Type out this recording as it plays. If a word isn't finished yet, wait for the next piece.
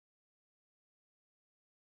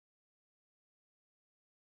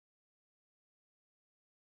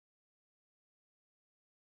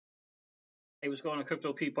Hey, what's going on,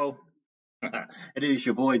 crypto people? It is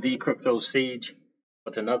your boy, the Crypto Siege,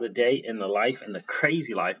 with another day in the life and the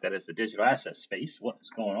crazy life that is the digital asset space. What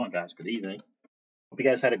is going on, guys? Good evening. Hope you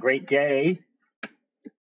guys had a great day.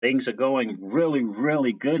 Things are going really,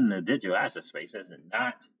 really good in the digital asset space, is it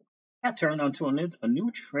not? I turned onto a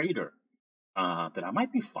new trader that I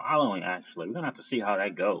might be following, actually. We're going to have to see how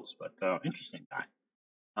that goes, but interesting guy.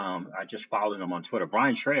 I just followed him on Twitter.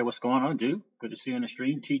 Brian Schrader, what's going on, dude? Good to see you on the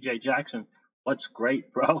stream. TJ Jackson, what's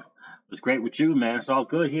great, bro? What's great with you, man? It's all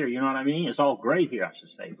good here. You know what I mean? It's all great here, I should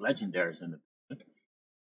say. Legendaries in the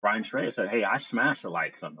Brian Schrader said, hey, I smashed the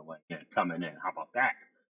likes on the way in, coming in. How about that?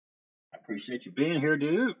 I appreciate you being here,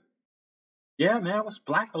 dude. Yeah, man. What's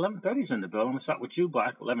Black 1130's in the building? What's up with you,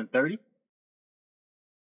 Black 1130?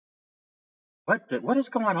 What is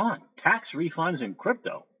going on? Tax refunds in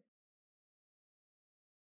crypto.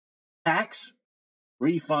 Tax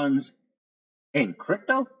refunds in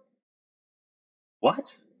crypto?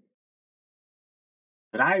 What?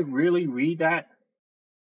 Did I really read that?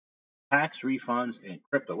 Tax refunds in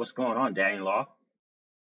crypto. What's going on, Daniel Law?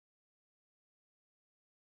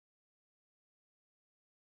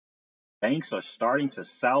 Banks are starting to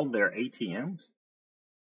sell their ATMs.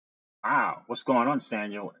 Wow, what's going on,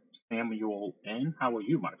 Samuel N? How are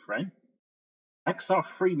you, my friend? XR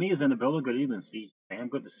Free Me is in the building. Good evening, Siege fam.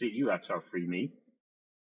 Good to see you, XR Free Me.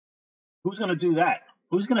 Who's going to do that?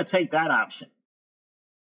 Who's going to take that option?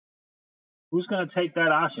 Who's going to take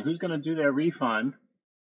that option? Who's going to do their refund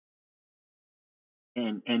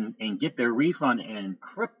and get their refund in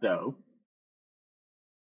crypto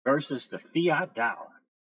versus the fiat dollar?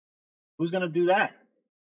 Who's going to do that?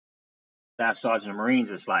 Staff Sergeant of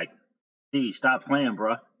Marines is like, see, stop playing,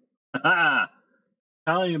 bro.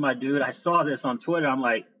 Telling you, my dude, I saw this on Twitter. I'm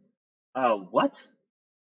like, what?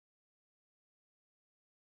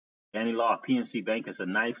 Danny Law, PNC Bank is the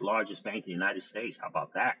ninth largest bank in the United States. How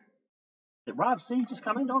about that? Did Rob Singh just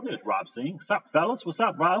come in? No, there's Rob Singh. What's up, fellas? What's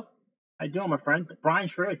up, bro? How you doing, my friend? Brian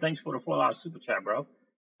Schreier, thanks for the $4 super chat, bro.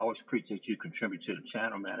 I always appreciate you contribute to the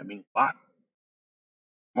channel, man. It means a lot.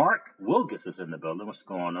 Mark Wilgus is in the building. What's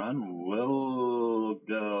going on?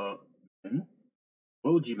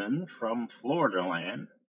 Wilgeman from Florida land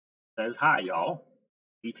says, hi, y'all.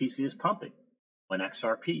 BTC is pumping when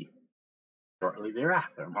XRP. Shortly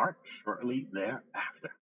thereafter, Mark. Shortly thereafter.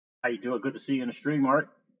 How you doing? Good to see you in the stream, Mark.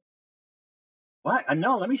 What? I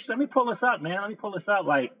know. Let me pull this up, man. Let me pull this up.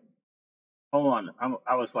 Like, hold on.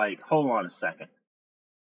 I was like, hold on a second.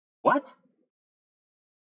 What?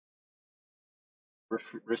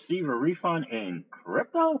 Receive a refund in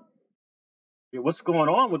crypto? Yeah, what's going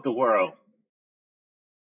on with the world?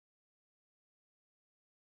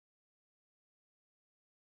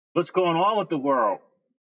 What's going on with the world?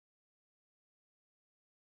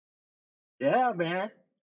 Yeah, man.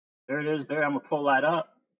 There it is. There. I'm gonna pull that up.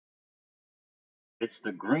 It's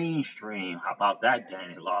the green stream. How about that,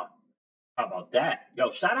 Danny Law? How about that?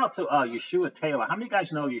 Yo, shout out to Yeshua Taylor. How many of you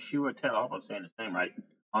guys know Yeshua Taylor? I hope I'm saying his name right.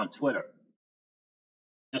 On Twitter.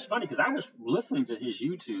 It's funny because I was listening to his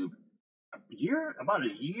YouTube about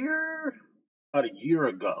a year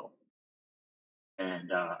ago,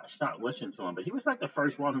 and I stopped listening to him. But he was like the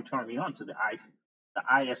first one who turned me on to the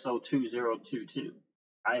ISO 2022,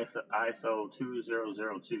 ISO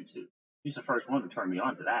 20022. He's the first one who turned me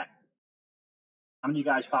on to that. How many of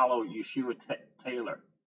you guys follow Yeshua Taylor?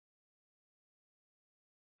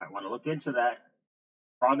 I want to look into that.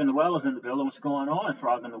 Frog in the Well is in the building. What's going on,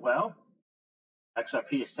 Frog in the Well?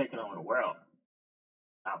 XRP is taking over the world.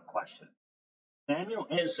 Without question. Samuel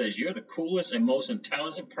N says, you're the coolest and most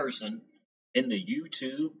intelligent person in the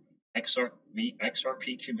YouTube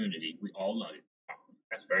XRP community. We all love it.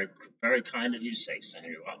 That's very, very kind of you to say,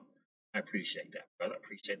 Samuel. I appreciate that, brother. I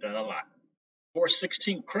appreciate that a lot.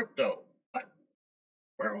 416 crypto. What?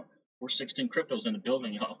 416 crypto's in the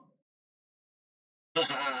building, y'all.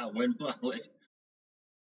 When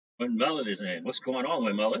Mullet is in. What's going on,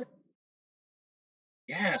 When Mullet?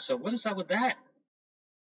 Yeah, so what is up with that?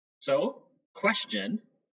 So, question,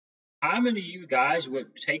 how many of you guys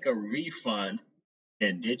would take a refund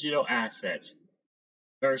in digital assets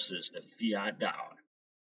versus the fiat dollar?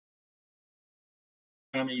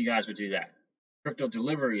 How many of you guys would do that? Crypto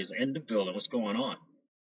delivery is in the building. What's going on?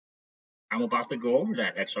 I'm about to go over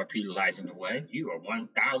that XRP light in the way. You are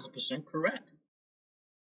 1000% correct.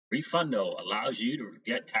 Refundo allows you to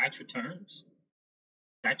get tax returns.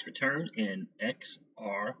 Tax return in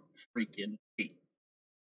XR freaking P.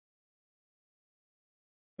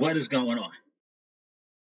 What is going on?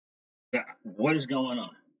 What is going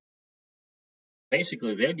on?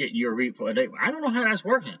 Basically, they're getting your refund. I don't know how that's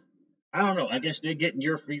working. I don't know. I guess they're getting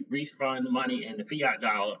your free refund money in the fiat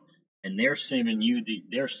dollar, and they're sending you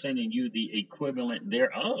the equivalent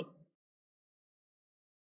thereof.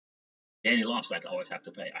 Danny lost like I always have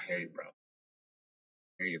to pay. I hear you, bro. I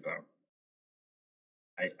hear you, bro.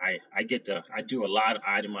 I do a lot of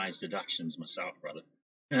itemized deductions myself, brother.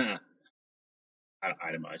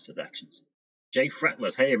 Itemized deductions. Jay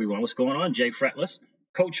Fretless. Hey everyone, what's going on? Jay Fretless.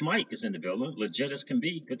 Coach Mike is in the building. Legit as can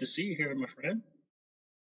be. Good to see you here, my friend.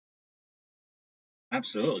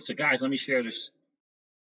 Absolutely. So guys, let me share this.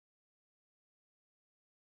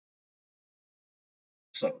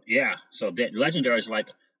 So yeah, so that legendary is like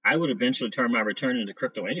I would eventually turn my return into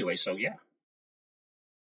crypto anyway. So yeah.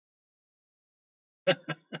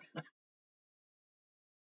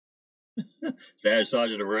 Stash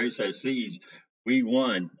Sergeant Array says Siege, we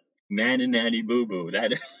won. Man and Natty Boo Boo.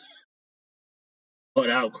 That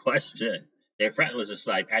without question. Their fretless is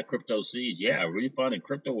like at Crypto Siege. Yeah, a refund in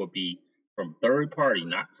crypto will be from third party,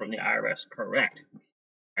 not from the IRS. Correct.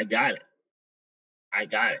 I got it. I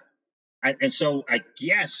got it. And so I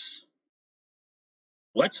guess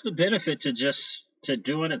what's the benefit to just to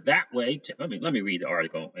doing it that way? Let me read the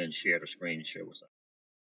article and share the screen and share what's up.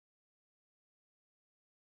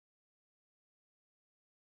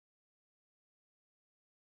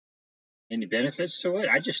 Any benefits to it?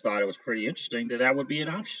 I just thought it was pretty interesting that would be an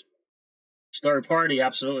option. It's third party,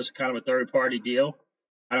 absolutely. It's kind of a third party deal.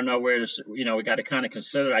 I don't know where this, we got to kind of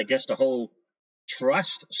consider, I guess, the whole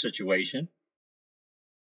trust situation.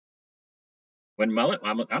 When Mullet,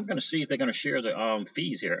 I'm going to see if they're going to share the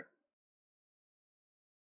fees here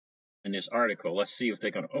in this article. Let's see if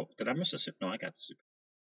they're going to. Oh, did I miss a? No, I got the super.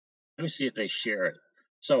 Let me see if they share it.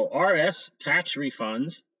 So RS tax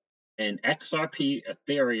refunds and XRP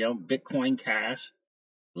Ethereum Bitcoin Cash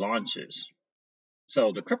launches.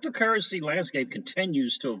 So the cryptocurrency landscape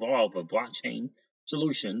continues to evolve with blockchain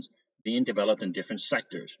solutions being developed in different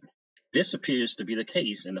sectors. This appears to be the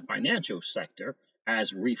case in the financial sector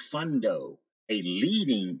as Refundo, a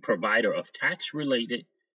leading provider of tax-related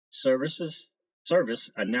service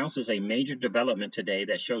announces a major development today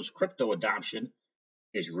that shows crypto adoption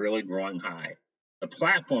is really growing high. The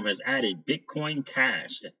platform has added Bitcoin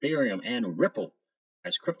Cash, Ethereum, and Ripple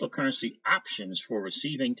as cryptocurrency options for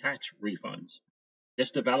receiving tax refunds.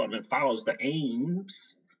 This development follows the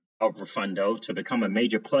aims of Refundo to become a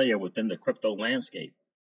major player within the crypto landscape.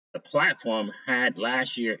 The platform had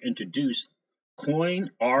last year introduced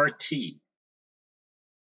CoinRT,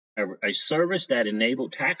 a service that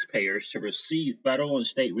enabled taxpayers to receive federal and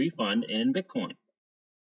state refund in Bitcoin.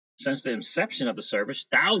 Since the inception of the service,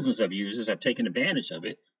 thousands of users have taken advantage of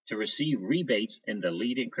it to receive rebates in the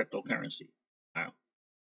leading cryptocurrency. Wow.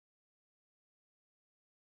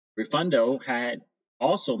 Refundo had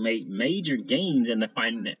also made major gains in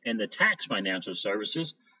the tax financial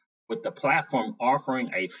services, with the platform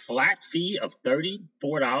offering a flat fee of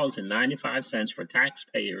 $34.95 for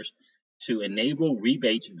taxpayers to enable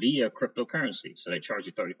rebates via cryptocurrency. So they charge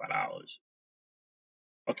you $35.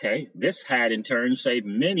 Okay, this had in turn saved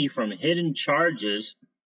many from hidden charges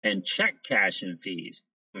and check cashing fees.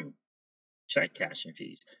 Check cashing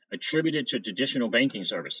fees attributed to traditional banking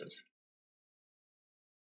services.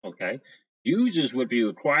 Okay, users would be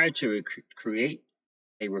required to create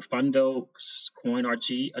a Refundo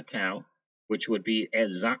CoinRT account, which would be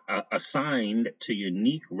assigned to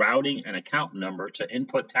unique routing and account number to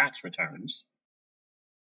input tax returns.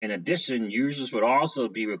 In addition, users would also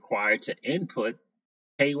be required to input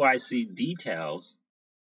KYC details,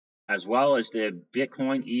 as well as their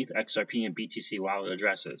Bitcoin, ETH, XRP, and BTC wallet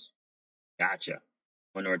addresses. Gotcha.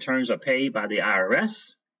 When the returns are paid by the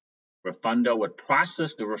IRS, Refundo would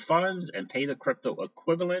process the refunds and pay the crypto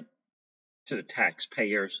equivalent to the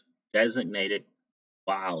taxpayer's designated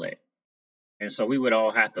wallet. And so we would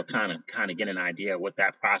all have to kind of get an idea of what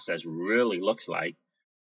that process really looks like,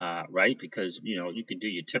 right? Because you could do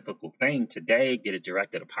your typical thing today, get it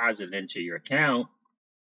direct deposited into your account,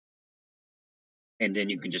 and then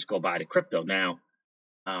you can just go buy the crypto. Now,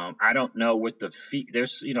 I don't know what the fee.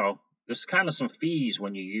 There's kind of some fees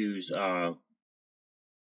when you use, and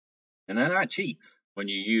they're not cheap when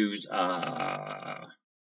you use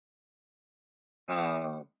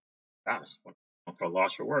gosh, I'm for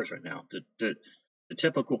loss for words right now. The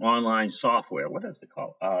typical online software. What is it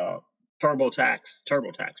called?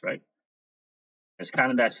 TurboTax, right? It's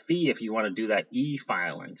kind of that fee if you want to do that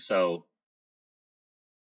e-filing. So,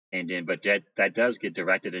 and then, but that does get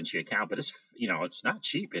directed into your account. But it's not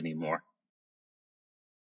cheap anymore.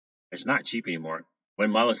 It's not cheap anymore.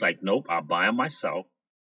 When Muller's like, nope, I'll buy them myself.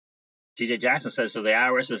 TJ Jackson says, so the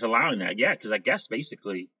IRS is allowing that. Yeah, because I guess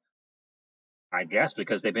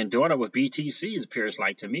because they've been doing it with BTC, it appears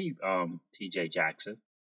like to me, TJ Jackson.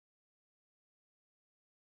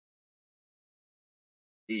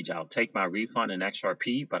 Siege, I'll take my refund in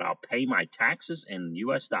XRP, but I'll pay my taxes in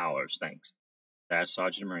US dollars. Thanks. That's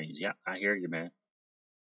Sergeant Marines. Yeah, I hear you, man.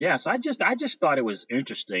 Yeah, so I just thought it was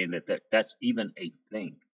interesting that's even a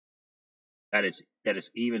thing. That is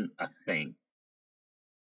even a thing.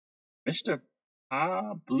 Mr.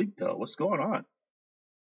 Pablito, what's going on?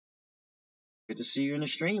 Good to see you in the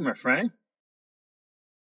stream, my friend.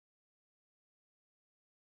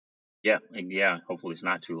 Yeah, hopefully it's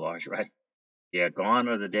not too large, right? Yeah, gone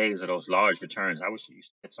are the days of those large returns. I wish you used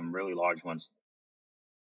to get some really large ones.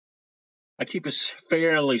 I keep it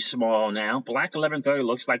fairly small now. Black 1130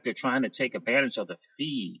 looks like they're trying to take advantage of the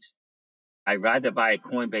fees. I'd rather buy a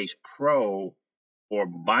Coinbase Pro or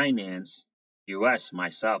Binance US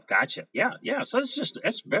myself. Gotcha. Yeah. So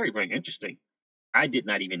it's very, very interesting. I did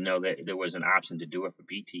not even know that there was an option to do it for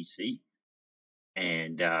BTC.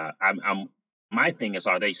 And my thing is,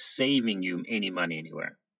 are they saving you any money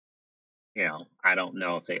anywhere? I don't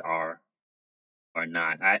know if they are or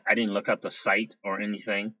not. I didn't look up the site or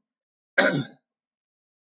anything.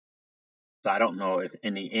 So I don't know if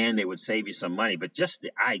in the end they would save you some money, but just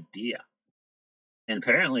the idea. And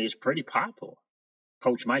apparently it's pretty popular.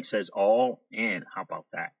 Coach Mike says all in. How about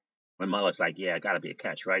that? When Muller's like, yeah, it got to be a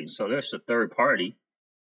catch, right? And so there's the third party.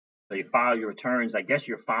 So you file your returns. I guess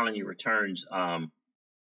you're filing your returns.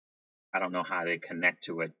 I don't know how they connect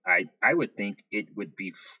to it. I would think it would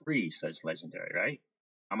be free, says Legendary, right?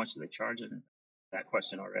 How much do they charge it? That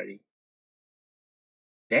question already.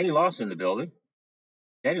 Danny Lost in the building.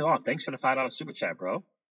 Danny Lost, thanks for the $5 super chat, bro.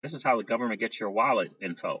 This is how the government gets your wallet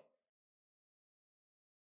info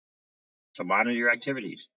to monitor your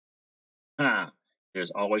activities.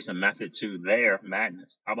 There's always a method to their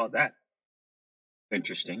madness. How about that?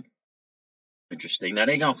 Interesting. Now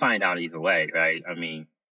they're gonna find out either way, right? I mean,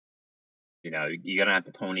 you're gonna have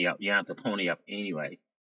to pony up. You have to pony up anyway.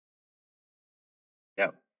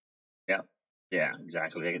 Yep. Yeah,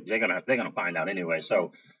 exactly. They're gonna find out anyway.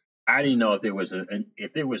 So I didn't know if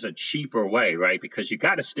there was a cheaper way, right? Because you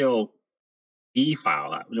got to still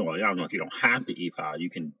e-file. I don't know if you don't have to e-file. You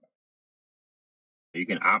can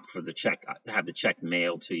opt for the check to have the check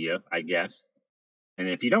mailed to you, I guess. And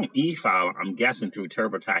if you don't e-file, I'm guessing through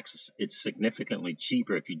TurboTax, it's significantly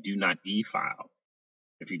cheaper if you do not e-file.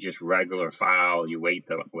 If you just regular file, you wait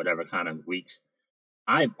the whatever kind of weeks.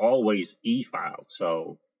 I've always e-filed,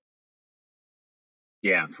 so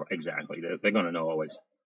yeah, exactly. They're going to know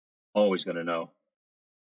always going to know.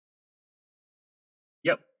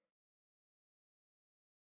 Yep.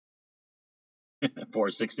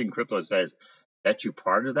 416 Crypto says, bet you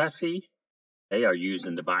part of that fee they are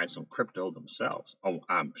using to buy some crypto themselves. Oh,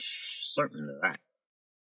 I'm certain of that.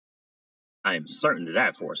 I am certain of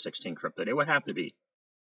that. 416 Crypto, they would have to be.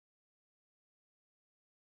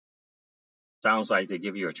 Sounds like they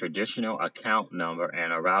give you a traditional account number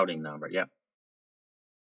and a routing number. Yep.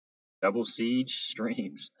 Double Siege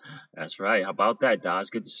streams. That's right. How about that, Daz?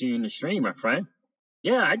 Good to see you in the stream, my friend.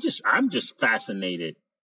 Yeah, I'm just fascinated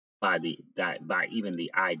by even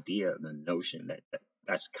the idea, the notion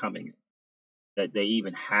that's coming, that they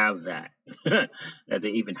even have that, that they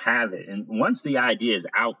even have it. And once the idea is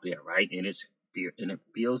out there, right, and it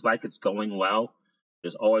feels like it's going well,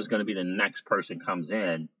 there's always going to be the next person comes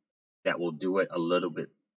in that will do it a little bit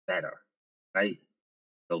better, right?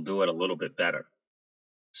 They'll do it a little bit better.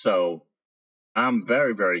 So I'm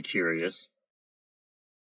very, very curious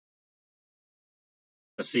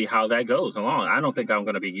to see how that goes along. I don't think I'm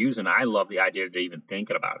going to be using it. I love the idea of even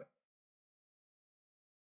thinking about it.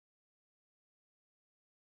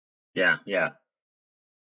 Yeah.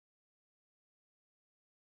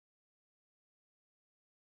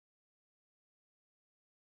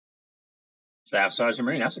 Staff Sergeant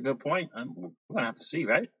Marine, that's a good point. We're going to have to see,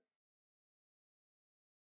 right?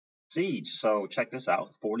 Siege. So check this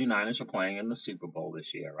out. 49ers are playing in the Super Bowl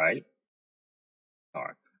this year, right? All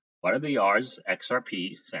right. What are the odds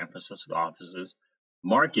XRP, San Francisco offices,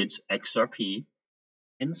 markets XRP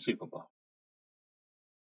in the Super Bowl?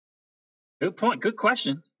 Good point. Good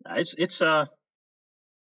question. It's it's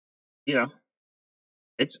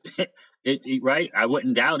right. I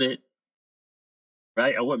wouldn't doubt it.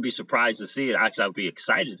 Right. I wouldn't be surprised to see it. Actually, I would be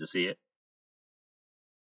excited to see it.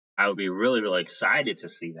 I would be really, really excited to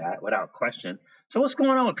see that without question. So what's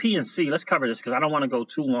going on with PNC? Let's cover this because I don't want to go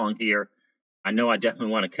too long here. I know I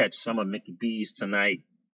definitely want to catch some of Mickey B's tonight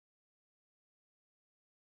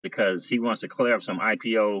because he wants to clear up some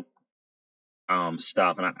IPO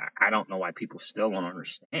stuff, and I don't know why people still don't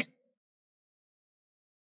understand.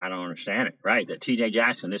 I don't understand it, right? That TJ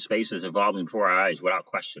Jackson, this space is evolving before our eyes without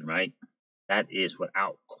question, right? That is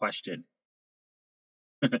without question.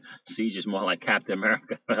 Siege is more like Captain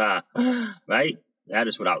America, right? That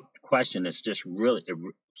is without question. It's just really.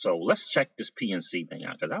 So let's check this PNC thing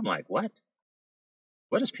out because I'm like, what?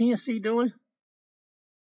 What is PNC doing?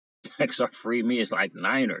 XR free me is like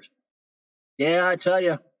Niners. Yeah, I tell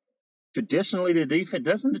you. Traditionally, the defense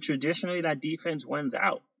doesn't. Traditionally, that defense wins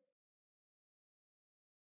out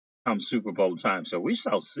come Super Bowl time. So we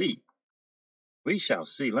shall see. We shall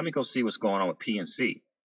see. Let me go see what's going on with PNC.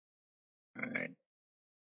 All right.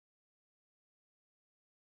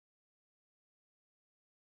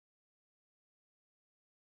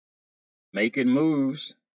 Making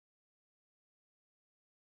moves.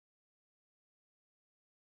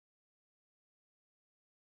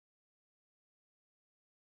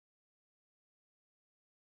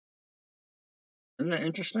 Isn't that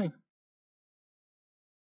interesting?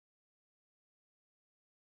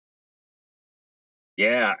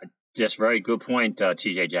 Yeah, just very good point,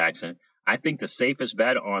 TJ Jackson. I think the safest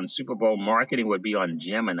bet on Super Bowl marketing would be on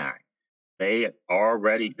Gemini. They are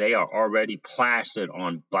already plastered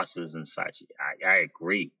on buses and such. I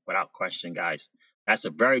agree without question, guys. That's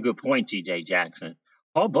a very good point, TJ Jackson.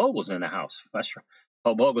 Paul Bogle's in the house. That's right.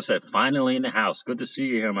 Paul Bogle said, finally in the house. Good to see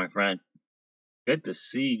you here, my friend. Good to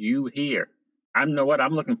see you here. I know what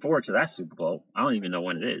I'm looking forward to that Super Bowl. I don't even know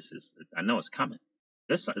when it is. I know it's coming.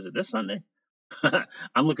 Is it this Sunday?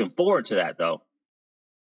 I'm looking forward to that though.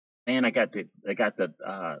 Man,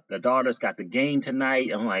 the daughters got the game tonight.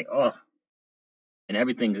 I'm like, oh, and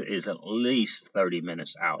everything is at least 30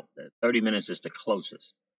 minutes out. 30 minutes is the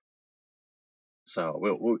closest. So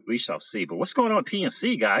we shall see. But what's going on with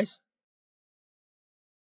PNC, guys?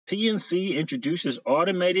 PNC introduces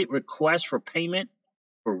automated requests for payment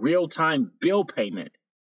for real-time bill payment.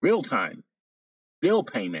 Real-time bill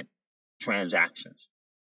payment transactions.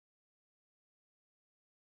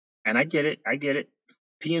 And I get it. I get it.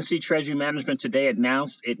 PNC Treasury Management today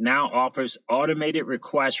announced it now offers automated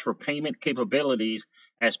requests for payment capabilities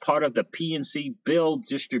as part of the PNC bill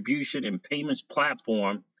distribution and payments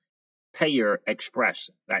platform, Payer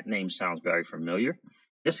Express. That name sounds very familiar.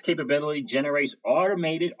 This capability generates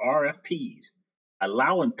automated RFPs,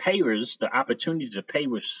 allowing payers the opportunity to pay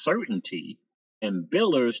with certainty and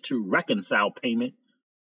billers to reconcile payment,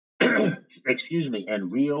 in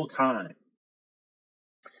real time.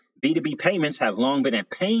 B2B payments have long been a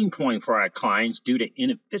pain point for our clients due to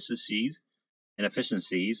inefficiencies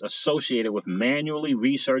associated with manually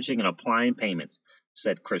researching and applying payments,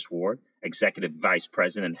 said Chris Ward, Executive Vice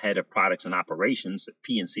President and Head of Products and Operations at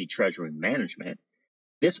PNC Treasury Management.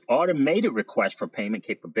 This automated request for payment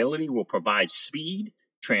capability will provide speed,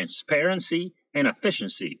 transparency, and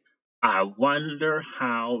efficiency. I wonder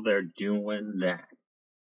how they're doing that.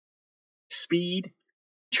 Speed,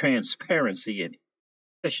 transparency, and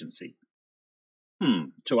efficiency.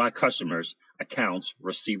 To our customers, accounts,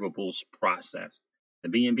 receivables process. The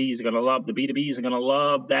B&Bs are going to love, the B2Bs are going to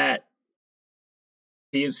love that.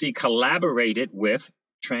 PNC collaborated with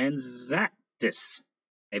Transactis,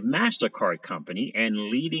 a MasterCard company and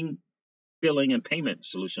leading billing and payment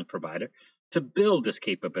solution provider, to build this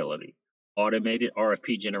capability. Automated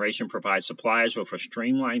RFP generation provides suppliers with a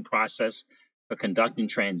streamlined process for conducting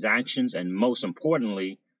transactions and, most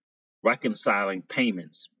importantly, reconciling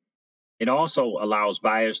payments. It also allows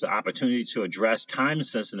buyers the opportunity to address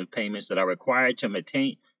time-sensitive payments that are required to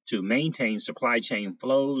maintain supply chain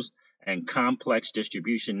flows and complex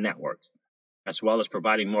distribution networks, as well as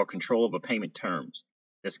providing more control over payment terms.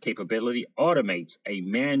 This capability automates a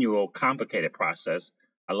manual, complicated process,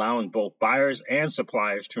 allowing both buyers and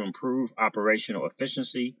suppliers to improve operational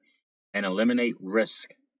efficiency and eliminate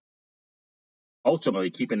risk, ultimately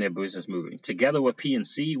keeping their business moving. Together with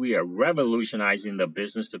PNC, we are revolutionizing the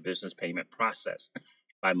business-to-business payment process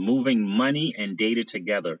by moving money and data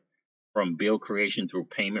together from bill creation through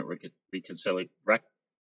payment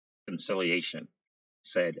reconciliation,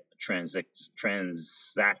 said Transactis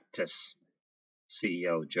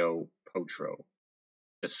CEO Joe Potro.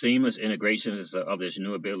 The seamless integration of this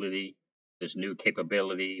new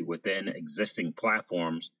capability within existing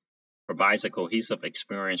platforms provides a cohesive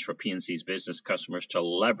experience for PNC's business customers to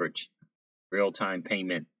leverage real-time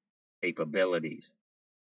payment capabilities.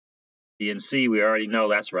 PNC, we already know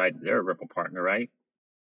that's right. They're a Ripple partner, right?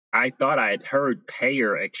 I thought I had heard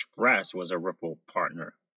Payer Express was a Ripple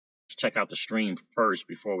partner. Let's check out the stream first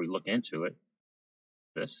before we look into it.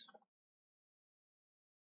 This.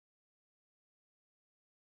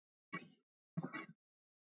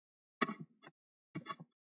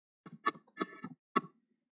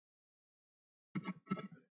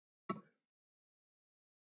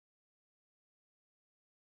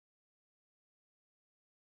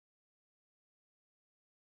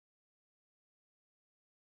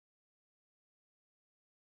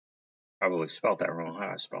 Probably spelled that wrong. How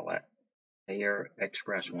do I spell that? Air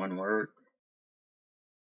Express, one word.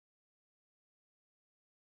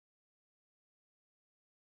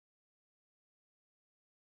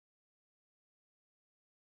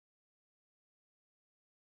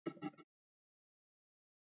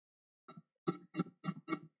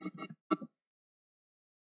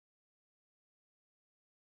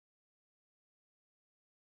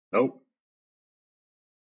 Nope.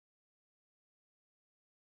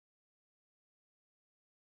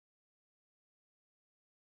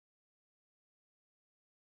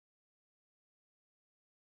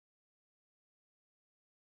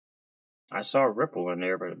 I saw Ripple in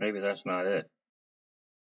there, but maybe that's not it.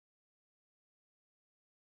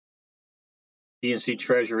 PNC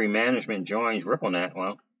Treasury Management joins RippleNet.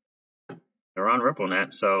 Well, they're on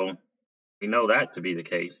RippleNet, so we know that to be the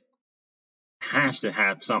case. Has to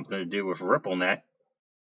have something to do with RippleNet.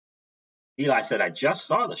 Eli said, I just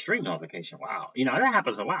saw the stream notification. Wow. That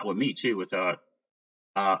happens a lot with me too, with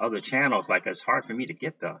other channels. Like, it's hard for me to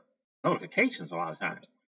get the notifications a lot of times.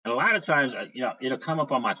 And a lot of times, it'll come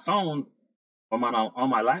up on my phone or on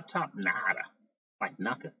my laptop. Nada. Like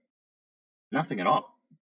nothing. Nothing at all.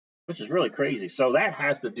 Which is really crazy. So that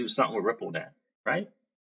has to do something with RippleNet, right?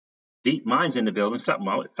 Deep Mind's in the building. Something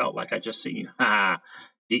it felt like I just seen.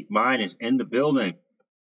 Deep Mind is in the building.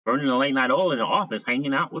 Burning a late night oil in the office,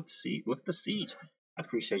 hanging out with the Siege. I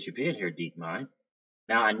appreciate you being here, Deep Mind.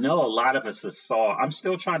 Now, I know a lot of us saw. I'm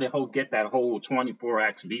still trying to get that whole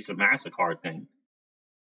 24x Visa MasterCard thing.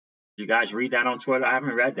 You guys read that on Twitter? I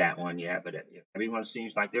haven't read that one yet, but everyone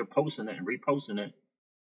seems like they're posting it and reposting it.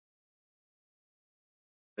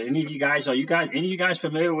 But any of you guys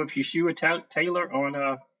familiar with Yeshua Taylor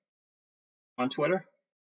on Twitter?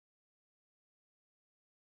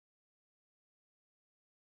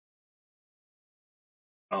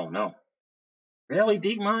 Oh no. Really,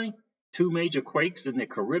 Deep Mind? Two major quakes in the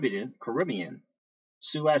Caribbean.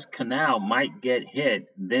 Suez Canal might get hit,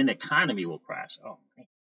 then economy will crash. Oh man.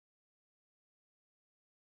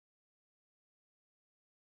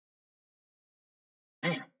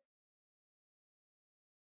 Man,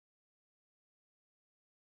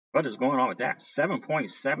 what is going on with that?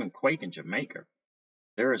 7.7 quake in Jamaica.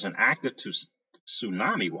 There is an active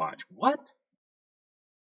tsunami watch. What?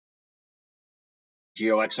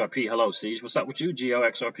 GeoXRP. Hello, Siege. What's up with you,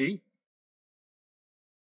 GeoXRP?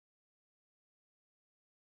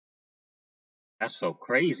 That's so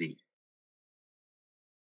crazy.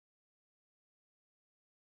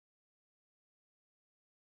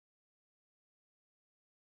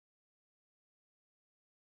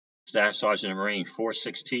 Staff Sergeant of Marine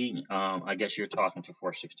 416. I guess you're talking to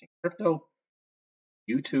 416. Crypto,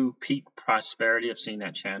 YouTube, Peak Prosperity. I've seen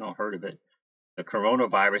that channel, heard of it. The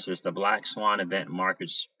coronavirus is the black swan event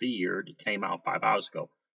markets feared. It came out 5 hours ago.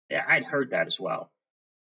 Yeah, I'd heard that as well.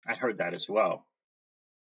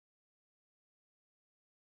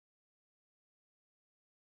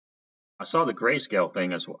 I saw the grayscale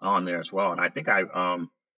thing on there as well, and I think I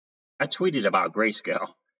tweeted about grayscale,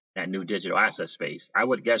 that new digital asset space. I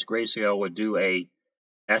would guess grayscale would do a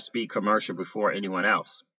SB commercial before anyone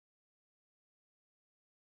else.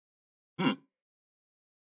 Hmm.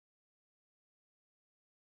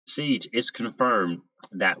 Siege, it's confirmed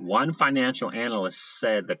that one financial analyst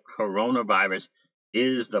said the coronavirus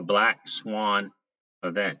is the black swan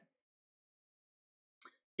event.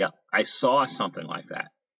 Yeah, I saw something like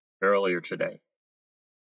that earlier today.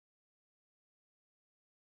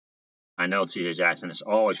 I know TJ Jackson is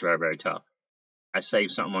always very, very tough. I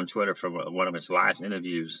saved something on Twitter from one of his last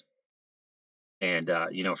interviews. And,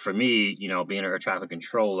 for me, being an air traffic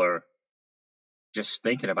controller, just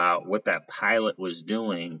thinking about what that pilot was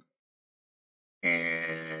doing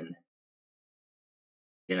and,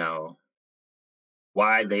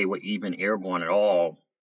 why they were even airborne at all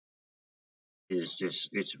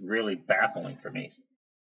it's really baffling for me.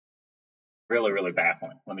 Really, really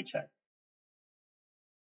baffling. Let me check.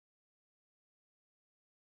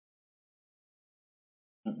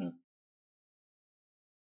 Mm-mm.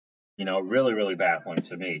 Really, really baffling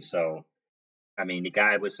to me. So, I mean, the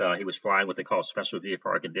guy he was flying what they call special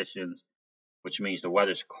vehicle conditions, which means the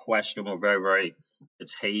weather's questionable, very, very,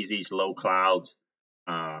 it's hazy, it's low clouds,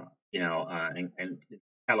 and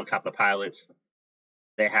helicopter pilots,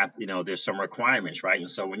 they have, there's some requirements, right? And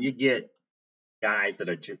so when you get guys that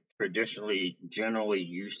are traditionally, generally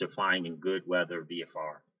used to flying in good weather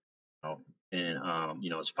VFR, and,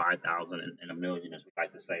 it's 5,000 and a million, as we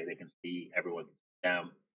like to say, they can see, everyone can see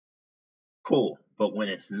them. Cool. But when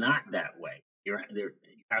it's not that way, you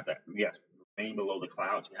have to, yes, remain below the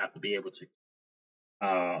clouds. You have to be able to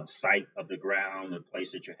sight of the ground, the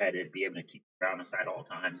place that you're headed, be able to keep the ground in sight at all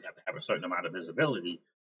times. You have to have a certain amount of visibility.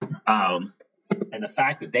 And the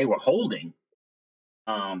fact that they were holding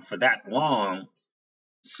for that long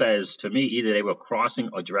says to me either they were crossing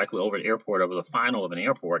or directly over the airport, over the final of an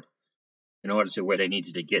airport, in order to where they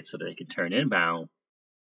needed to get so that they could turn inbound,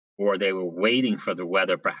 or they were waiting for the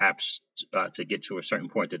weather perhaps to get to a certain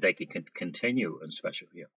point that they could continue in special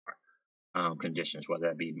VFR conditions, whether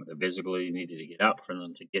that be the visibility needed to get up for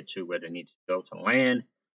them to get to where they need to go to land.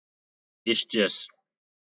 It's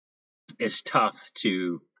tough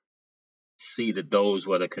to see that those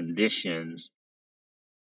were the conditions.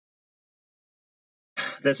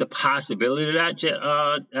 There's a possibility of that,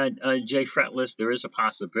 Jay Fretless. There is a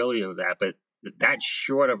possibility of that, but that's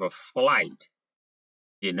short of a flight.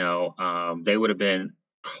 They would have been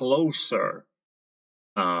closer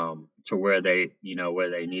to where they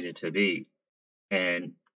needed to be,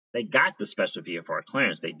 and they got the special VFR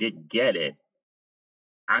clearance. They did get it.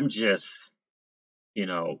 I'm just,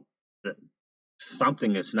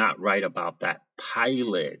 something is not right about that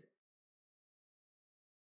pilot.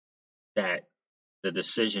 That the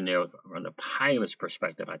decision there from the pilot's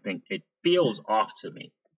perspective, I think it feels off to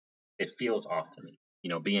me. It feels off to me.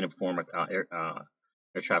 Being a former air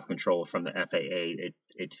traffic controller from the FAA,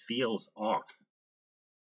 it feels off.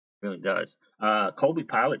 It really does. Kobe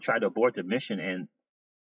pilot tried to abort the mission, and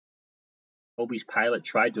Kobe's pilot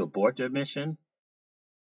tried to abort the mission.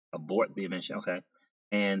 Okay.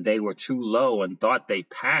 And they were too low and thought they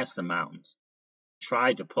passed the mountains.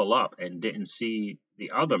 Tried to pull up and didn't see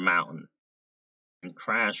the other mountain and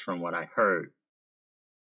crashed, from what I heard.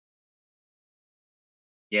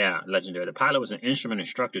 Yeah, legendary. The pilot was an instrument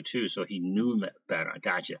instructor too, so he knew better. I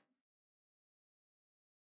gotcha.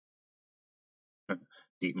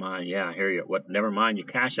 Deep mind. Yeah, I hear you. What? Never mind your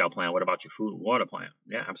cash out plan. What about your food and water plan?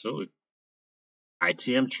 Yeah, absolutely.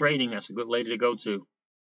 ITM trading. That's a good lady to go to.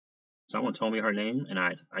 Someone told me her name, and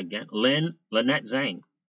I get Lynette Zhang.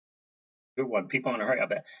 Good one. People on the hurry. I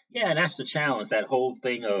bet. Yeah, and that's the challenge. That whole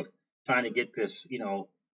thing of trying to get this. I don't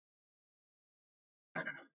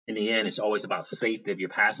know. In the end, it's always about safety of your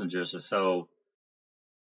passengers, and so.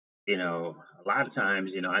 A lot of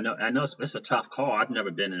times, I know it's a tough call. I've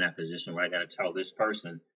never been in that position where I got to tell this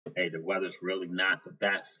person, hey, the weather's really not the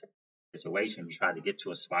best situation. Try to get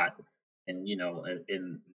to a spot, and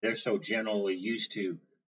and they're so generally used to,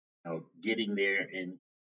 getting there in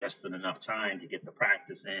just enough time to get the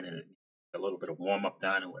practice in and a little bit of warm up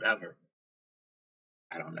done and whatever.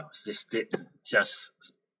 I don't know. It's just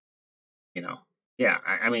yeah.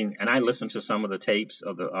 I mean, and I listened to some of the tapes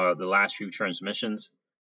of the last few transmissions.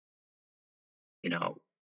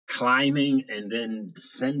 Climbing and then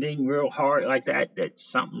descending real hard like that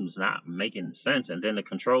something's not making sense. And then the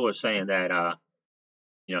controller saying that,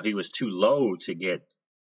 he was too low to get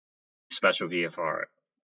special VFR.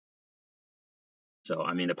 So,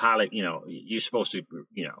 I mean, the pilot, you're supposed to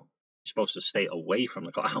stay away from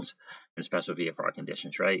the clouds in special VFR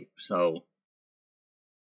conditions, right? So, you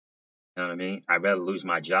know what I mean? I'd rather lose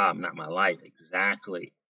my job, not my life.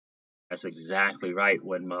 Exactly. That's exactly right,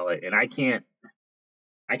 Wood Mullet. And I can't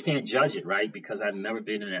judge it, right? Because I've never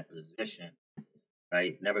been in that position,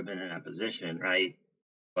 right? Never been in that position, right?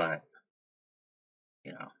 But,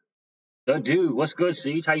 the dude, what's good,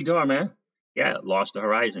 Siege? How you doing, man? Yeah, lost the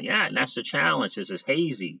horizon. Yeah, and that's the challenge. It's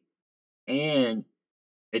hazy. And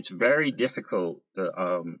it's very difficult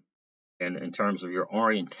to, in terms of your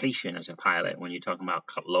orientation as a pilot when you're talking about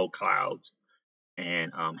low clouds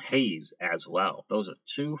and haze as well. Those are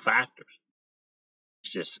two factors.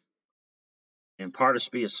 It's just, in part of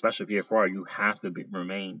speed, special VFR, you have to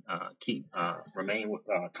remain with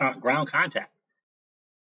ground contact.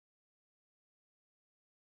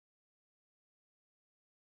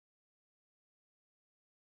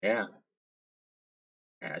 Yeah,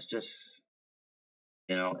 it's just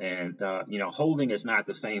and holding is not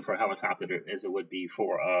the same for a helicopter as it would be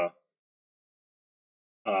for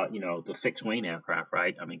the fixed wing aircraft,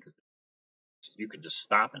 right? I mean, because you could just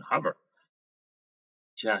stop and hover.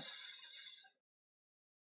 Just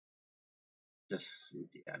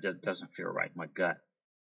yeah, that doesn't feel right. My gut,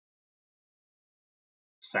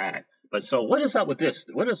 sad. But so, what is up with this?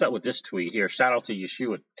 What is up with this tweet here? Shout out to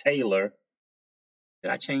Yeshua Taylor. Did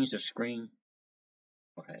I change the screen?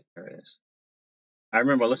 Okay, there it is. I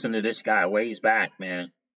remember listening to this guy ways back,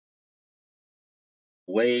 man.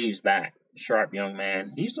 Ways back. Sharp young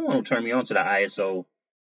man. He's the one who turned me on to the ISO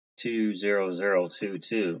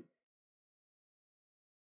 20022.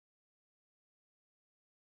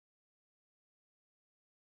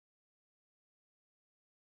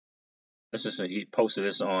 He posted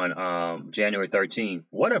this on January 13th.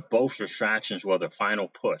 What if both distractions were the final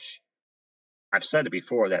push? I've said it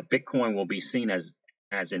before that Bitcoin will be seen as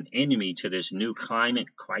an enemy to this new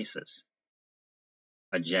climate crisis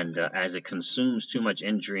agenda as it consumes too much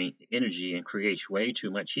energy and creates way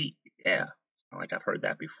too much heat. Yeah, like I've heard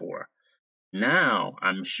that before. Now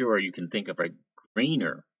I'm sure you can think of a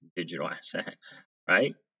greener digital asset,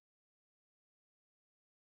 right?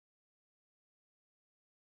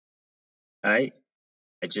 Right?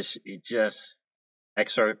 It just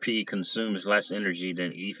XRP consumes less energy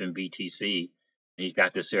than ETH and BTC. And he's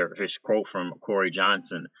got this quote from Corey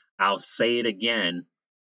Johnson. I'll say it again.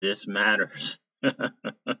 This matters.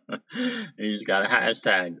 He's got a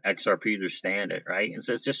hashtag XRPs are standard, right? And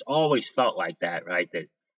so it's just always felt like that, right? That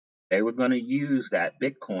they were going to use that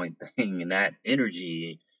Bitcoin thing and that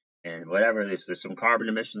energy and whatever. There's some carbon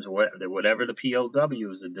emissions or whatever the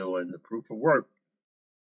POWs are doing, the proof of work,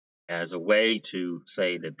 as a way to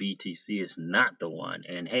say that BTC is not the one.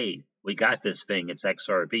 And hey, we got this thing. It's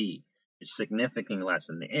XRP. It's significantly less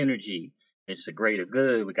than the energy. It's the greater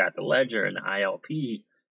good. We got the ledger and the ILP,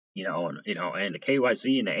 and the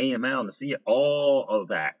KYC and the AML and the C, all of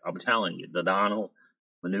that. I'm telling you, the Donald,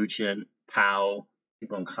 Mnuchin, Powell,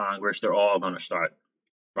 people in Congress, they're all going to start.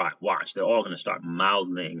 Watch, they're all going to start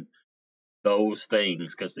mouthing those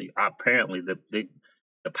things because apparently the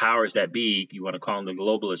powers that be, you want to call them the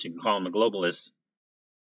globalists, you can call them the globalists.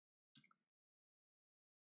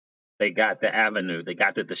 They got the avenue, they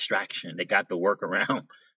got the distraction, they got the workaround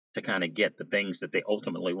to kind of get the things that they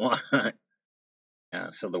ultimately want.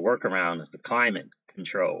 So the workaround is the climate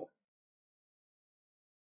control,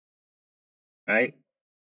 right?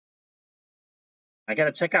 I got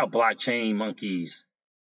to check out Blockchain Monkeys.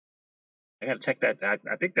 I got to check that.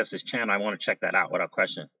 I think that's his channel. I want to check that out without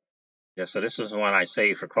question. Yeah, so this is the one I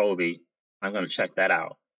saved for Kobe. I'm going to check that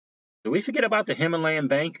out. Did we forget about the Himalayan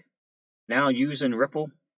Bank now using Ripple?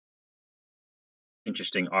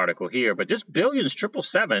 Interesting article here, but this Billions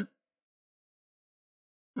 777.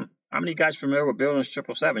 How many guys familiar with Billions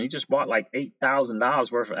 777? He just bought like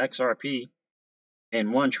 $8,000 worth of XRP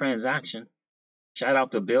in one transaction. Shout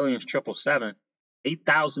out to Billions 777.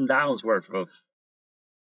 $8,000 worth of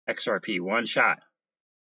XRP, one shot.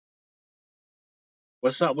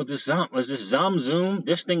 What's up with this Zoom? Was this Zoom?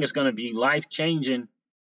 This thing is going to be life-changing.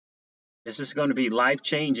 This is going to be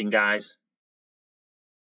life-changing, guys.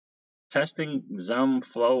 Testing Zoom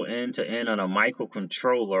flow end-to-end on a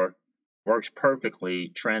microcontroller works perfectly.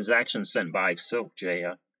 Transaction sent by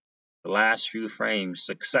SilkJaya. The last few frames.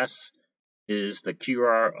 Success is the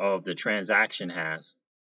QR of the transaction has.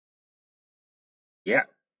 Yep.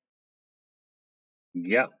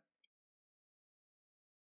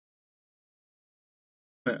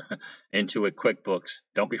 Intuit QuickBooks.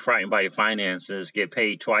 Don't be frightened by your finances. Get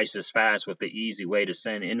paid twice as fast with the easy way to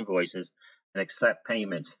send invoices and accept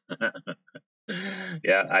payments.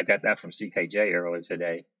 Yeah, I got that from CKJ earlier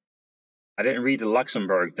today. I didn't read the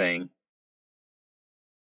Luxembourg thing.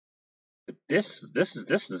 But this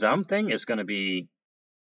Zum thing is going to be.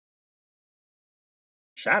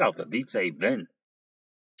 Shout out to Vitze Vin.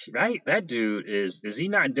 Right? That dude is he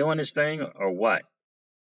not doing his thing or what?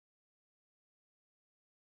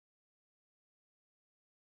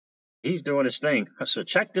 He's doing his thing. So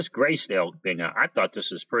check this Grayscale thing out. I thought this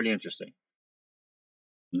was pretty interesting.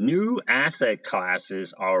 New asset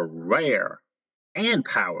classes are rare and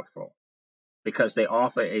powerful because they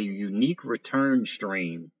offer a unique return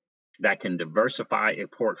stream that can diversify a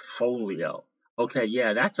portfolio. Okay,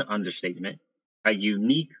 yeah, that's an understatement. A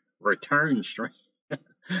unique return stream.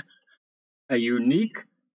 A unique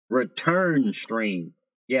return stream.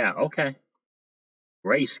 Yeah, okay.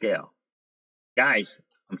 Grayscale. Guys,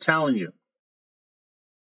 I'm telling you,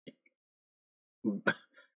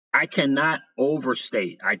 I cannot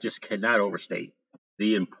overstate, I just cannot overstate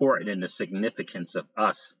the importance and the significance of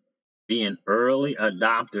us being early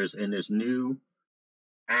adopters in this new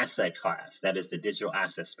asset class that is the digital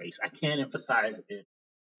asset space. I can't emphasize it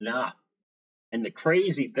enough. And the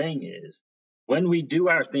crazy thing is, when we do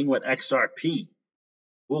our thing with XRP,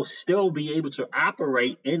 we'll still be able to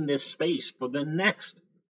operate in this space for the next,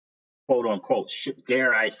 quote unquote,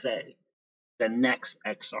 dare I say, the next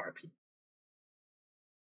XRP.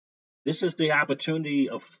 This is the opportunity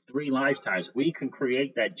of 3 lifetimes. We can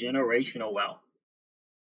create that generational wealth.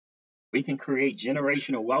 We can create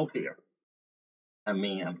generational wealth here. I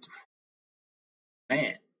mean,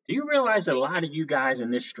 man, do you realize that a lot of you guys in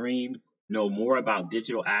this stream know more about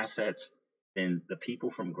digital assets than the people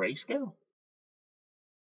from Grayscale?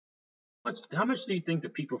 How much do you think the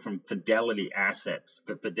people from Fidelity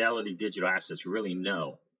Digital Assets really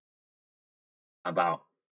know about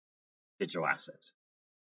digital assets?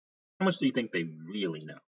 How much do you think they really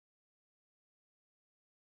know?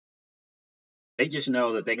 They just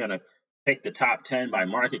know that they're going to pick the top 10 by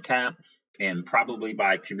market cap and probably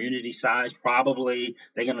by community size. Probably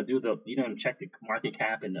they're going to do check the market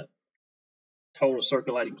cap and the total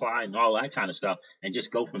circulating supply and all that kind of stuff and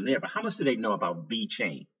just go from there. But how much do they know about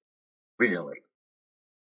VeChain? Really?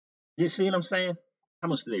 You see what I'm saying? How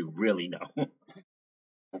much do they really know?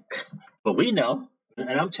 But we know,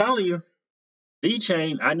 and I'm telling you,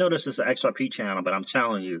 VeChain, I know this is an XRP channel, but I'm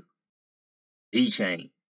telling you, VeChain.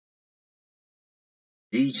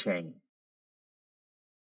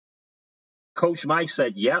 Coach Mike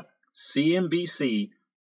said, yep, CNBC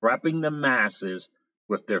prepping the masses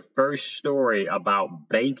with their first story about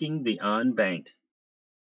banking the unbanked.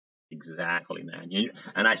 Exactly, man.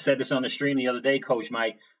 And I said this on the stream the other day, Coach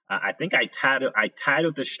Mike. I think I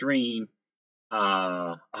titled the stream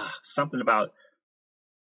something about,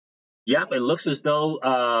 yep, it looks as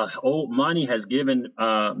though old money has given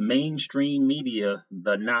mainstream media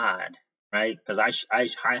the nod, right? Because I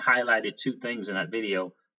highlighted two things in that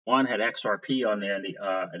video. One had XRP on there,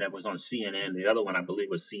 and that was on CNN. The other one, I believe,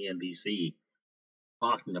 was CNBC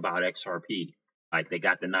talking about XRP. Like they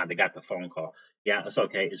got the nod, they got the phone call. Yeah, it's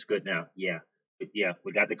okay. It's good now. Yeah.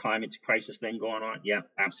 We got the climate crisis thing going on. Yeah,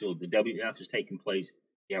 absolutely. The WF is taking place.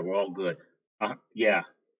 Yeah, we're all good. Yeah,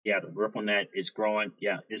 the Ripple net is growing.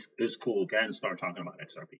 Yeah, it's cool. Go ahead and start talking about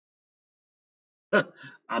XRP.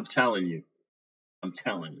 I'm telling you.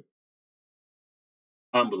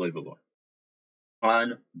 Unbelievable.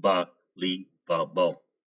 Unbelievable.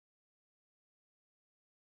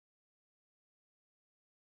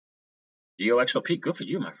 GeoXRP, good for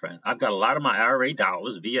you, my friend. I've got a lot of my IRA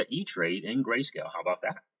dollars via E-Trade in Grayscale. How about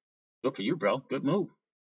that? Good for you, bro. Good move.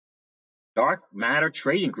 Dark Matter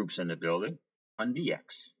Trading Group's in the building on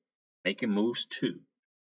DX, making moves too.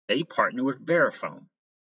 They partner with Verifone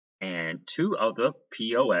and two other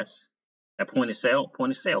POS point of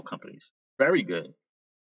sale companies. Very good.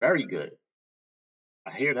 Very good.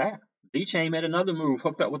 I hear that. VeChain made another move,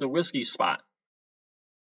 hooked up with a risky spot.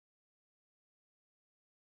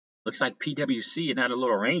 Looks like PWC and that little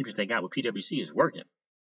arrangement they got with PWC is working.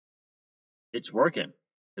 It's working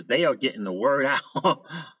because they are getting the word out.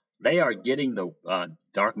 They are getting the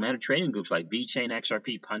dark matter trading groups like VeChain,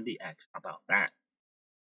 XRP, Pundi X. How about that?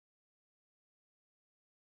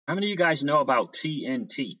 How many of you guys know about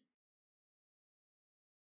TNT?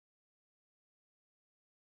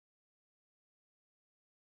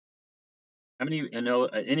 How many know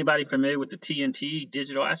anybody familiar with the TNT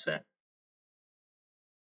digital asset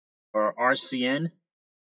or RCN,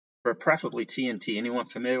 or preferably TNT? Anyone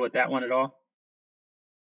familiar with that one at all?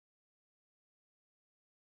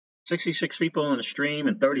 66 people on the stream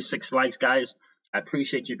and 36 likes, guys. I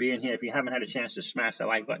appreciate you being here. If you haven't had a chance to smash that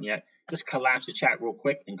like button yet, just collapse the chat real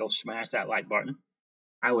quick and go smash that like button.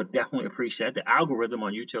 I would definitely appreciate it. The algorithm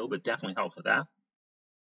on YouTube would definitely help for that.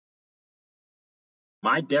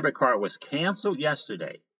 My debit card was canceled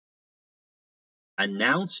yesterday.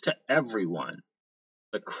 Announced to everyone.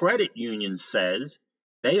 The credit union says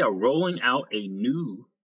they are rolling out a new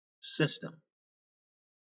system.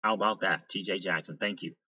 How about that, TJ Jackson? Thank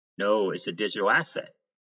you. No, it's a digital asset.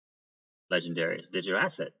 Legendary, it's digital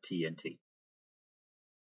asset, TNT.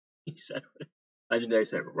 He said, Legendary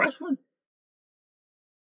said, wrestling?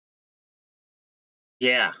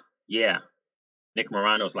 Yeah. Nick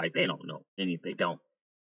Morano's like, they don't know anything. They don't.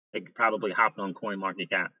 They probably hopped on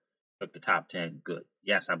CoinMarketCap, took the top 10. Good.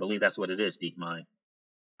 Yes, I believe that's what it is, Deep Mind.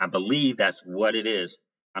 I believe that's what it is.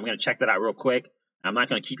 I'm going to check that out real quick. I'm not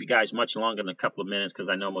going to keep you guys much longer than a couple of minutes because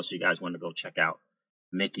I know most of you guys want to go check out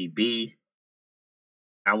Mickey B.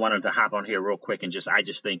 I wanted to hop on here real quick and I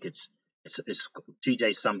just think it's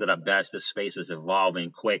TJ summed it up best. This space is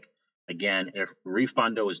evolving quick. Again, if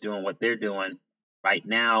Refundo is doing what they're doing right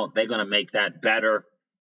now, they're going to make that better.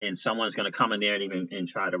 And someone's going to come in there and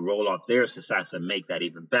try to roll off their success and make that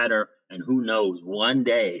even better. And who knows, one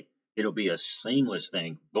day it'll be a seamless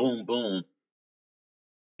thing. Boom, boom.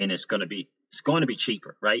 And it's going to be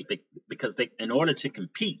cheaper, right? Because in order to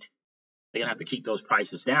compete, they're going to have to keep those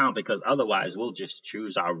prices down because otherwise we'll just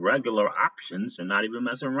choose our regular options and not even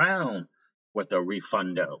mess around with the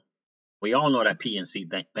Refundo. We all know that PNC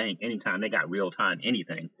bank, anytime they got real time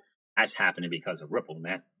anything, that's happening because of Ripple,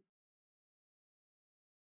 man.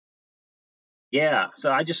 Yeah, so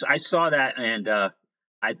I saw that and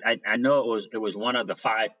I know it was one of the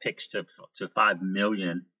 5 picks to 5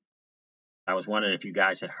 million. I was wondering if you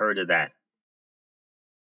guys had heard of that.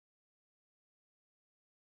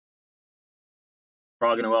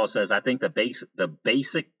 Frog in the Well says, I think the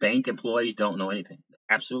basic bank employees don't know anything.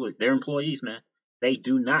 Absolutely. They're employees, man. They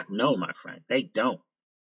do not know, my friend. They don't.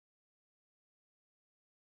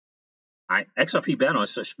 XRP Banner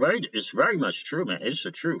is very much true, man. It's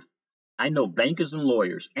the truth. I know bankers and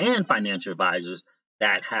lawyers and financial advisors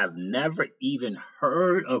that have never even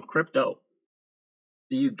heard of crypto.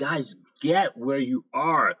 Do you guys get where you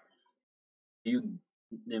are? You,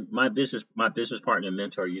 my business partner and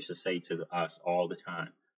mentor used to say to us all the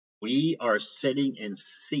time, we are sitting in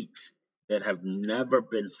seats that have never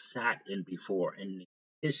been sat in before in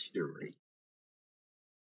history,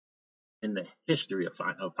 in the history of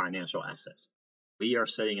financial assets. We are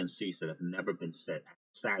sitting in seats that have never been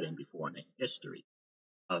sat in before in the history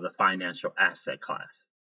of the financial asset class.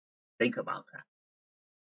 Think about that.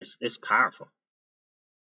 It's powerful.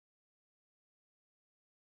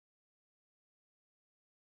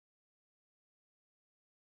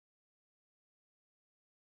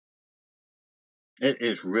 It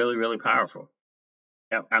is really, really powerful.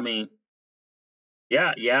 Yeah, I mean,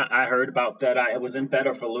 yeah, I heard about that. I was in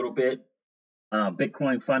Theta for a little bit.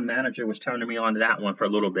 Bitcoin fund manager was turning me on to that one for a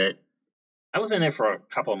little bit. I was in there for a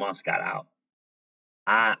couple of months, got out.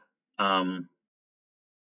 I I'm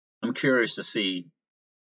curious to see.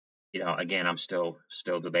 Again, I'm still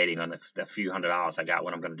debating on the few $100s I got,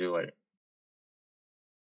 what I'm going to do with it.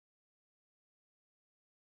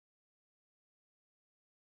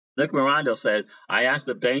 Nick Mirando said, I asked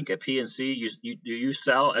the bank at PNC, do you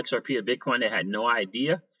sell XRP or Bitcoin? They had no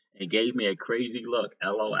idea and gave me a crazy look.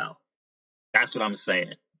 LOL. That's what I'm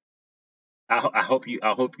saying. I hope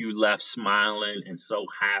you left smiling and so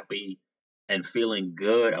happy and feeling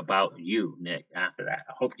good about you, Nick, after that.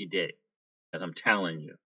 I hope you did. Because I'm telling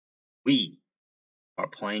you, we are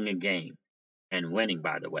playing a game and winning,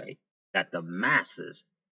 by the way, that the masses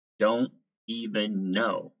don't even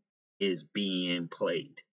know is being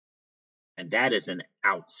played. And that is an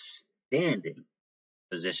outstanding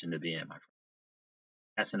position to be in, my friend.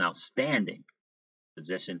 That's an outstanding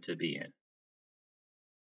position to be in.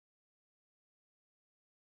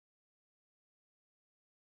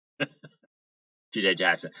 TJ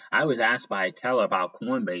Jackson. I was asked by a teller about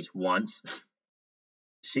Coinbase once.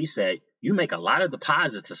 She said, you make a lot of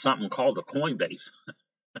deposits to something called a Coinbase.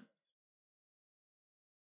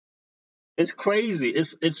 It's crazy.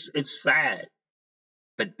 It's sad.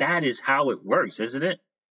 But that is how it works, isn't it?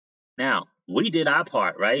 Now, we did our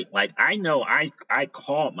part, right? Like, I know I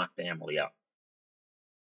called my family up.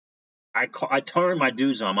 I turned my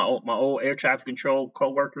dudes on, my old air traffic control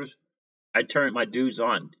coworkers. I turned my dudes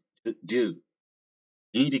on. Dude,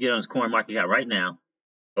 you need to get on this coin market cap right now.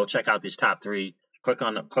 Go check out these top three. Click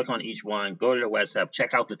on each one. Go to their website.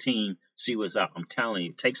 Check out the team. See what's up. I'm telling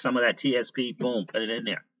you. Take some of that TSP. Boom. Put it in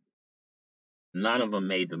there. None of them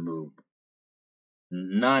made the move.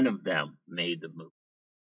 None of them made the move.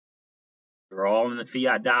 They're all in the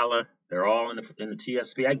fiat dollar. They're all in the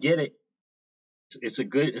TSP. I get it. It's a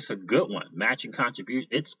good one. Matching contribution.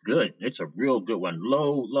 It's good. It's a real good one.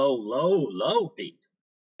 Low fees.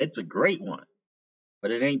 It's a great one.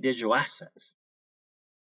 But it ain't digital assets.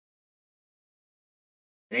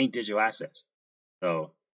 It ain't digital assets.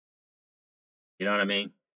 So, you know what I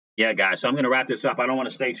mean? Yeah, guys. So I'm going to wrap this up. I don't want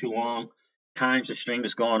to stay too long. Times the stream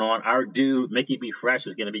is going on. Our dude, Mickey B. Fresh,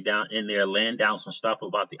 is going to be down in there laying down some stuff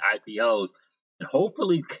about the IPOs and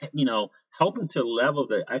hopefully, helping to level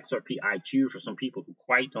the XRP IQ for some people who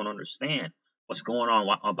quite don't understand what's going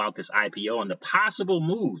on about this IPO and the possible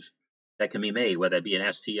moves that can be made, whether it be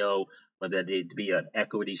an STO, whether it be an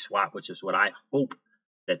equity swap, which is what I hope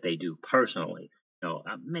that they do personally.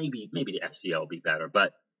 Maybe the STO will be better,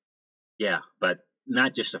 but yeah, but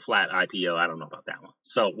not just a flat IPO. I don't know about that one.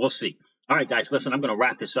 So we'll see. All right, guys, listen, I'm going to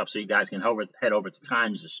wrap this up so you guys can head over to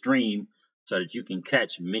Times the Stream so that you can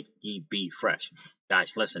catch Mickey B. Fresh.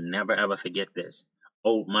 Guys, listen, never ever forget this.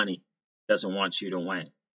 Old money doesn't want you to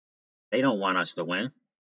win. They don't want us to win.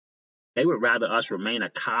 They would rather us remain a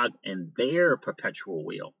cog in their perpetual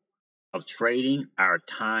wheel of trading our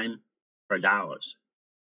time for dollars.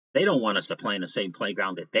 They don't want us to play in the same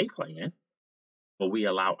playground that they play in, but we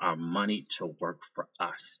allow our money to work for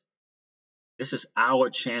us. This is our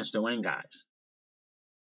chance to win, guys.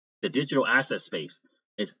 The digital asset space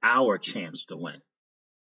is our chance to win.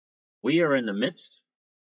 We are in the midst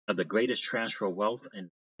of the greatest transfer of wealth in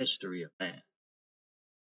the history of man.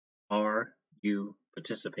 Are you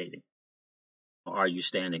participating? Or are you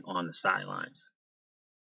standing on the sidelines?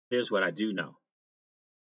 Here's what I do know.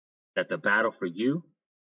 That the battle for you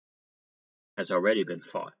has already been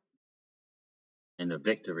fought. And the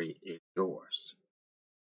victory is yours.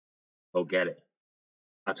 Go get it.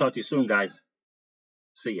 I'll talk to you soon, guys.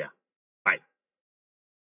 See ya.